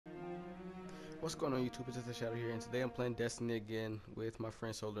What's going on YouTube? It's just a Shadow here, and today I'm playing Destiny again with my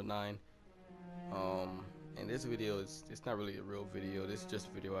friend Solar9. And this video it's not really a real video. This is just a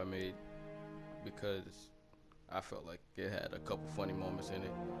video I made because I felt like it had a couple funny moments in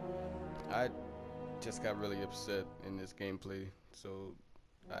it. I just got really upset in this gameplay, so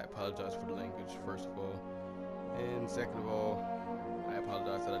I apologize for the language first of all, and second of all, I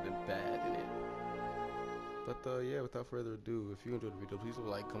apologize that I did bad in it. But yeah, without further ado, if you enjoyed the video, please leave a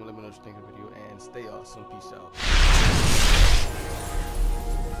like, comment, let me know what you think of the video, and stay awesome. Peace out.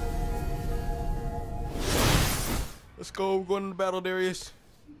 Let's go. We're going to the battle, Darius.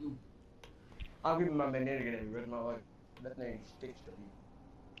 I'll give him my bandana again and rest my life. That thing sticks to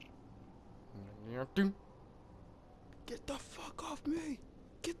me. Get the fuck off me!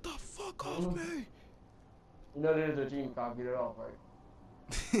 Get the fuck off me! You know there's a team can't get it off, right?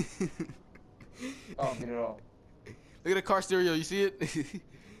 Oh, get it off. Look at the car stereo, you see it?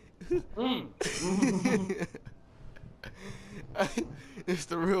 It's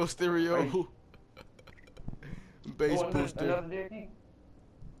the real stereo. Bass booster.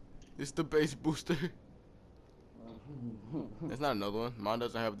 It's the bass booster. That's not another one. Mine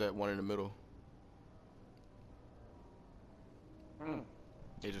doesn't have that one in the middle.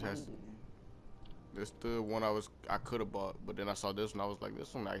 It just has. This the one I could have bought, but then I saw this one. I was like,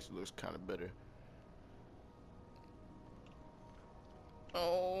 this one actually looks kind of better.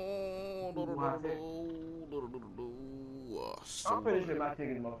 Oh, I'm pretty sure my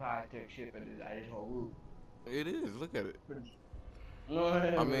ticket is more high-tech shit than this whole room. It is. Look at it. No,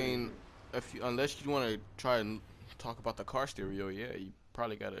 I mean, unless you want to try and talk about the car stereo, yeah, you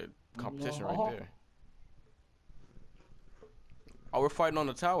probably got a competition right there. Oh, we're fighting on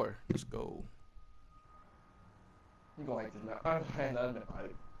the tower. Let's go. You gonna like this now?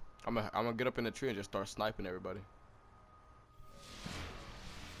 I'm gonna get up in the tree and just start sniping everybody.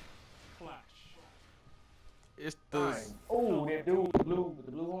 It's the. Oh, that dude with the blue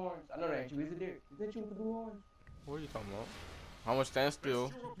horns. I know that you. Is it there? Is that you with the blue horns? What are you talking about? How much stand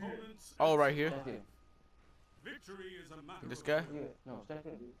still? Oh, right here. Victory is a matter. This guy? Yeah, no, stand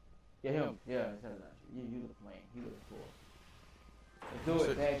still. Yeah, him. Yeah, you look lame. He looks cool. Let's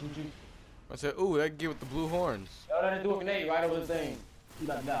do it, man. I said, ooh, that kid with the blue horns. Y'all let it do a grenade right over the thing. He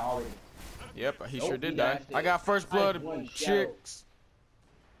about to die already. Yep, he sure did die. I got first blood, chicks.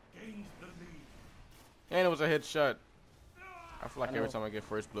 And it was a headshot. I feel like every time I get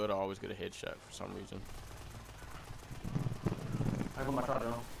first blood, I always get a headshot for some reason. I got my charger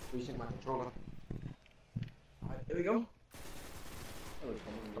on. Reaching my controller. Alright, there we go.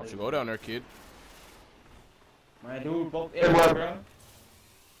 Don't you go down there, kid. Man, dude, both everywhere, bro.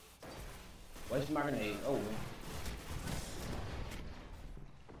 Where's my grenade? Oh, man.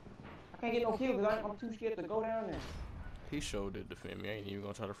 I can't get no kill because I'm too scared to go down there. He showed it defend me. I ain't even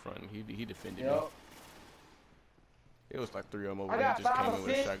gonna try to front. He defended me. It was like 3 of them over there. He just came in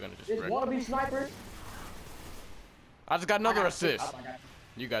with a shotgun and just wrecked. Wannabe snipers. I just got another assist.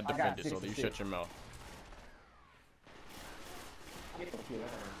 You got defended, so you shut your mouth.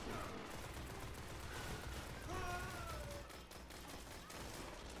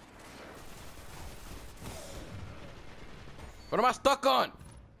 What am I stuck on?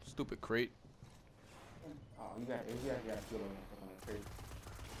 Stupid crate. Oh, you got to kill him on the crate.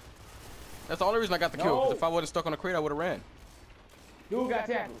 That's the only reason I got the kill. Because if I wasn't stuck on the crate, I would have ran. Dude got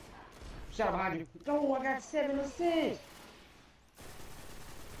tackled. Shot behind you. No, I got 7 assists.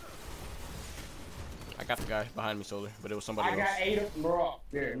 I got the guy behind me, Solar, but it was somebody else. I got 8 of them, bro.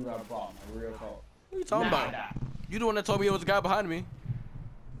 There, you got a problem. A real call. What are you talking about? You the one that told me it was a guy behind me.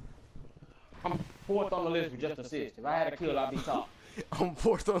 I'm 4th on the list with just assists. If I had a kill, I'd be top. I'm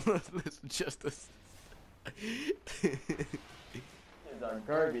 4th on the list with just assists. It's our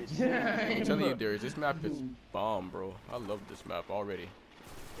garbage. I'm telling you, Darius, this map is bomb, bro. I love this map already.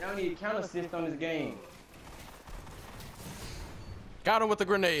 Y'all need counter assist on this game. Got him with the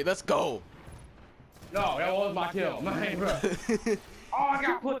grenade. Let's go. No, that was my kill. Man, bro. Oh, I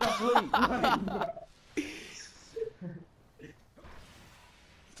got put to sleep.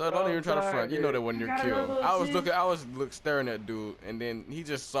 So don't even try to front. You know that wasn't your kill. I was staring at dude, and then he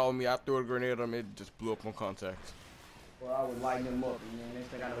just saw me. I threw a grenade on him. It just blew up on contact. Well, I was lighting him up, and then next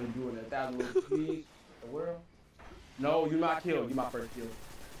thing I know, he's doing 1,000 little speed. The world? No, you my kill. You my first kill.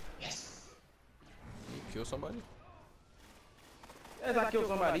 Yes. You kill somebody? As I kill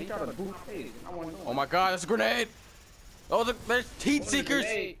somebody, he tried to boot my face. I want to know. Oh my God, that's a grenade! Oh, there's heat seekers!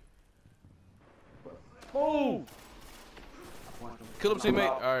 Move! Kill him,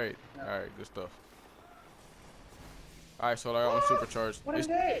 teammate. Alright, good stuff. Alright, so I got one supercharged. What is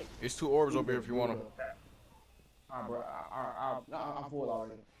that? It's 2 orbs over here if you want them. Alright, bro. I'm full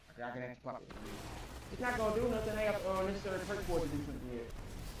already. Okay, I can actually pop it. It's not gonna do nothing. They have necessary perk for it to do something here.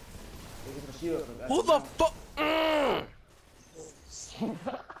 It's for shield. Who the fuck?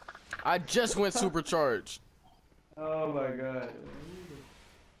 I just went supercharged. Oh my god.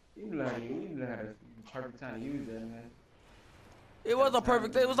 You learn the perfect time to use that, man. It was a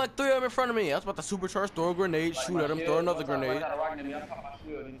perfect thing. It was like 3 of them in front of me. I was about to supercharge, throw a grenade, shoot at him, throw another grenade.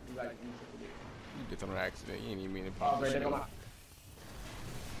 You did that on accident. You didn't even mean to pop the shield.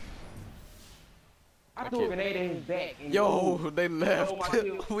 I threw a grenade in his back. Yo, they left.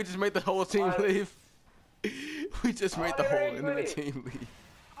 We just made the whole team leave. We just made the whole enemy team leave.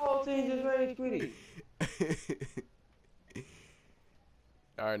 Whole team just ready to quit it.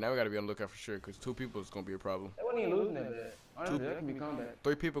 Alright, now we gotta be on the lookout for sure, because 2 people is gonna be a problem. They wasn't even losing that bad. Honestly, that can be combat.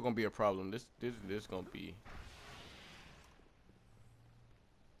 3 people gonna be a problem. This gonna be.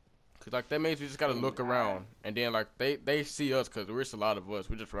 Cause like that means we just gotta look around, and then like they see us, cause there's a lot of us.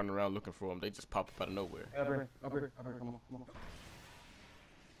 We just running around looking for them. They just pop up out of nowhere. Up here, come on.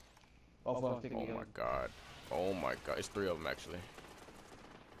 Oh my god. Oh my god. It's 3 of them actually.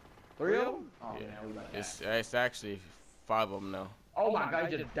 3 of them? Oh, yeah. Man, we about to it's actually 5 of them now. Oh my god,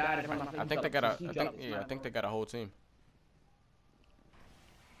 you just died in front of my face. I think they got a whole team.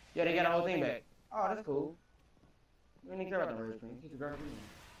 Yeah, they got a whole team back. Oh, that's cool. We don't even care about the red screen. Keep the graphic.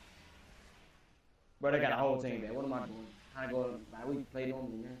 But they got a whole team back. What am I doing? Trying to go like we played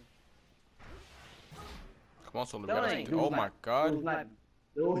normally, man. Come on, Solar. Oh my god.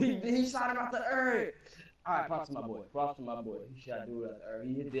 Dude, he shot him out the earth. Alright, props to my boy. He shot dude out the earth.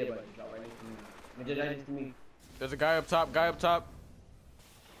 He hit dead, but he shot right next to me. Just right next to me. There's a guy up top.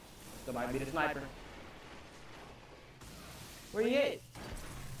 Somebody be the sniper. Where you at?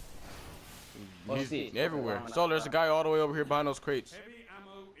 He's everywhere. So there's a guy all the way over here behind those crates. Heavy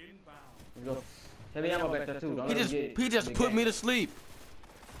ammo inbound. Let's go. Heavy ammo back there too. He just put me to sleep.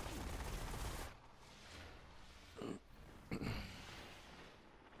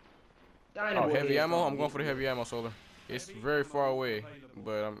 Oh, heavy ammo? I'm going for the heavy ammo, Solar. It's very far away,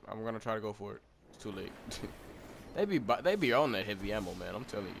 but I'm gonna try to go for it. It's too late. they be on that heavy ammo, man. I'm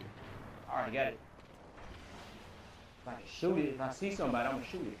telling you. Alright, got it. If I can shoot it, if I see somebody, I'm gonna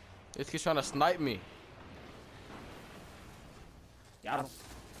shoot it. This kid's trying to snipe me. Got him.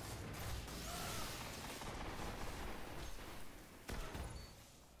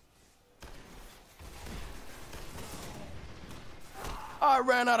 I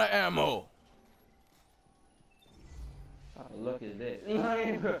ran out of ammo. What the look is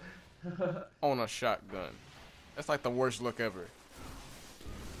that? On a shotgun. That's like the worst look ever.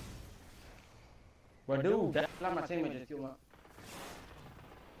 But dude, that's not my teammate just killed my.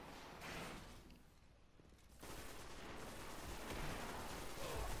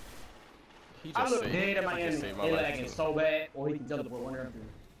 He I just look saved, dead at my he just enemy. saved my They life, lagging too. so bad, or he can teleport one of them.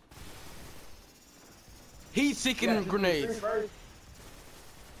 He's seeking grenades.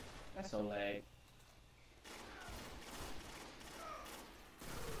 That's so lag.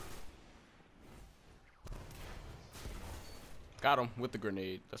 Got him with the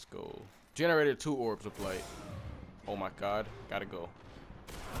grenade. Let's go. Generated 2 orbs of light. Oh my god. Gotta go.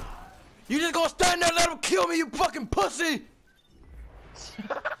 You just gonna stand there and let him kill me, you fucking pussy!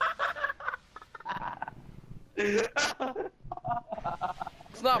 It's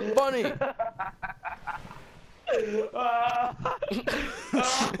not funny.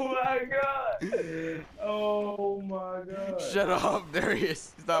 Oh my god! Oh my god! Shut up,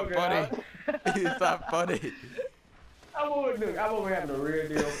 Darius. It's not funny. It's not funny. I'm over having a real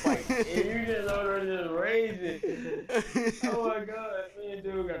deal fight. And you just over there just raging. Oh my god, me and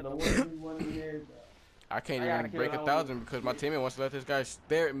dude got the one in there. I can't even break 1,000 because my teammate wants to let this guy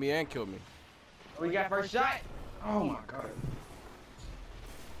stare at me and kill me. We got first shot? Oh my god.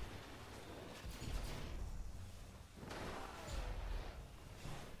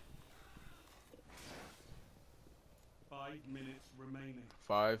 Five minutes remaining.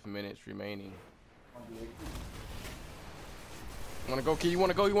 5 minutes remaining. Wanna go, kid? You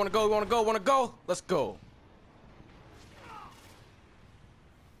wanna go? You wanna go? You wanna go? Wanna go? Let's go.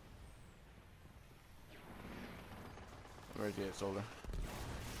 Where's it, Solar?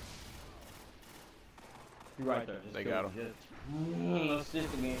 You right there. They got him.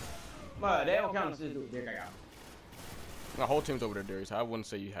 Assist again. Man, they don't count assist. Dick, I got him. My whole team's over there, Darius. I wouldn't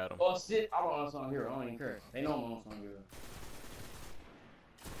say you had him. Oh, assist. I don't unsung hero. I don't even care. They know I'm an unsung hero.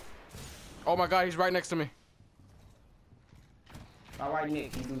 Oh my god, he's right next to me. All right,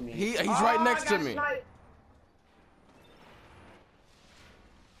 Nick, you do me. He's right next to me.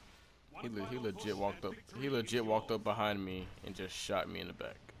 He legit walked up. He legit walked up behind me and just shot me in the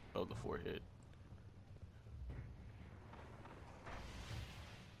back of the forehead.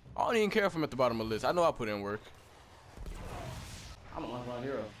 I don't even care if I'm at the bottom of the list. I know I put in work. I'm a 1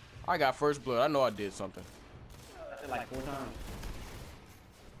 hero. I got first blood. I know I did something. I did like 4 times.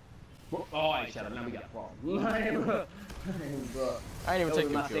 Oh, I ain't shut up. Now we got a problem. Bro. I didn't even take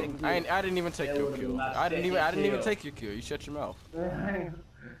your kill. I didn't even take your kill. I didn't even take your kill. You shut your mouth.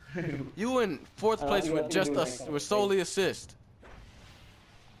 You in 4th place with just with solely assist.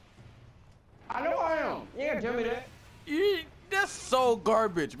 I know I am. Yeah, tell me that. That's so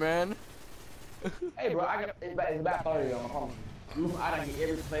garbage, man. Hey, bro, it's about 30 on my phone. I done get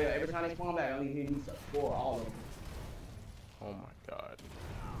every player every time they spawn back. I only hit these 4, all of them. Oh my god.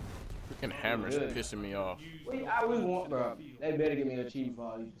 Freaking hammers pissing me off. Well, I really want, bro. They better give me an achievement for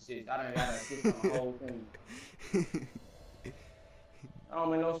all these assists. I done got an assist on the whole thing. That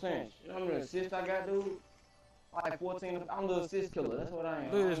don't make no sense. You know how many assists I got, dude? Like 14. I'm the assist killer. That's what I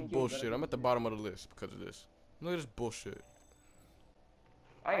am. Look at this bullshit. I'm at the bottom of the list because of this. Look at this bullshit.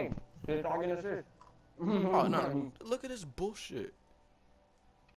 Hey, just talking assist. Oh no! Look at this bullshit.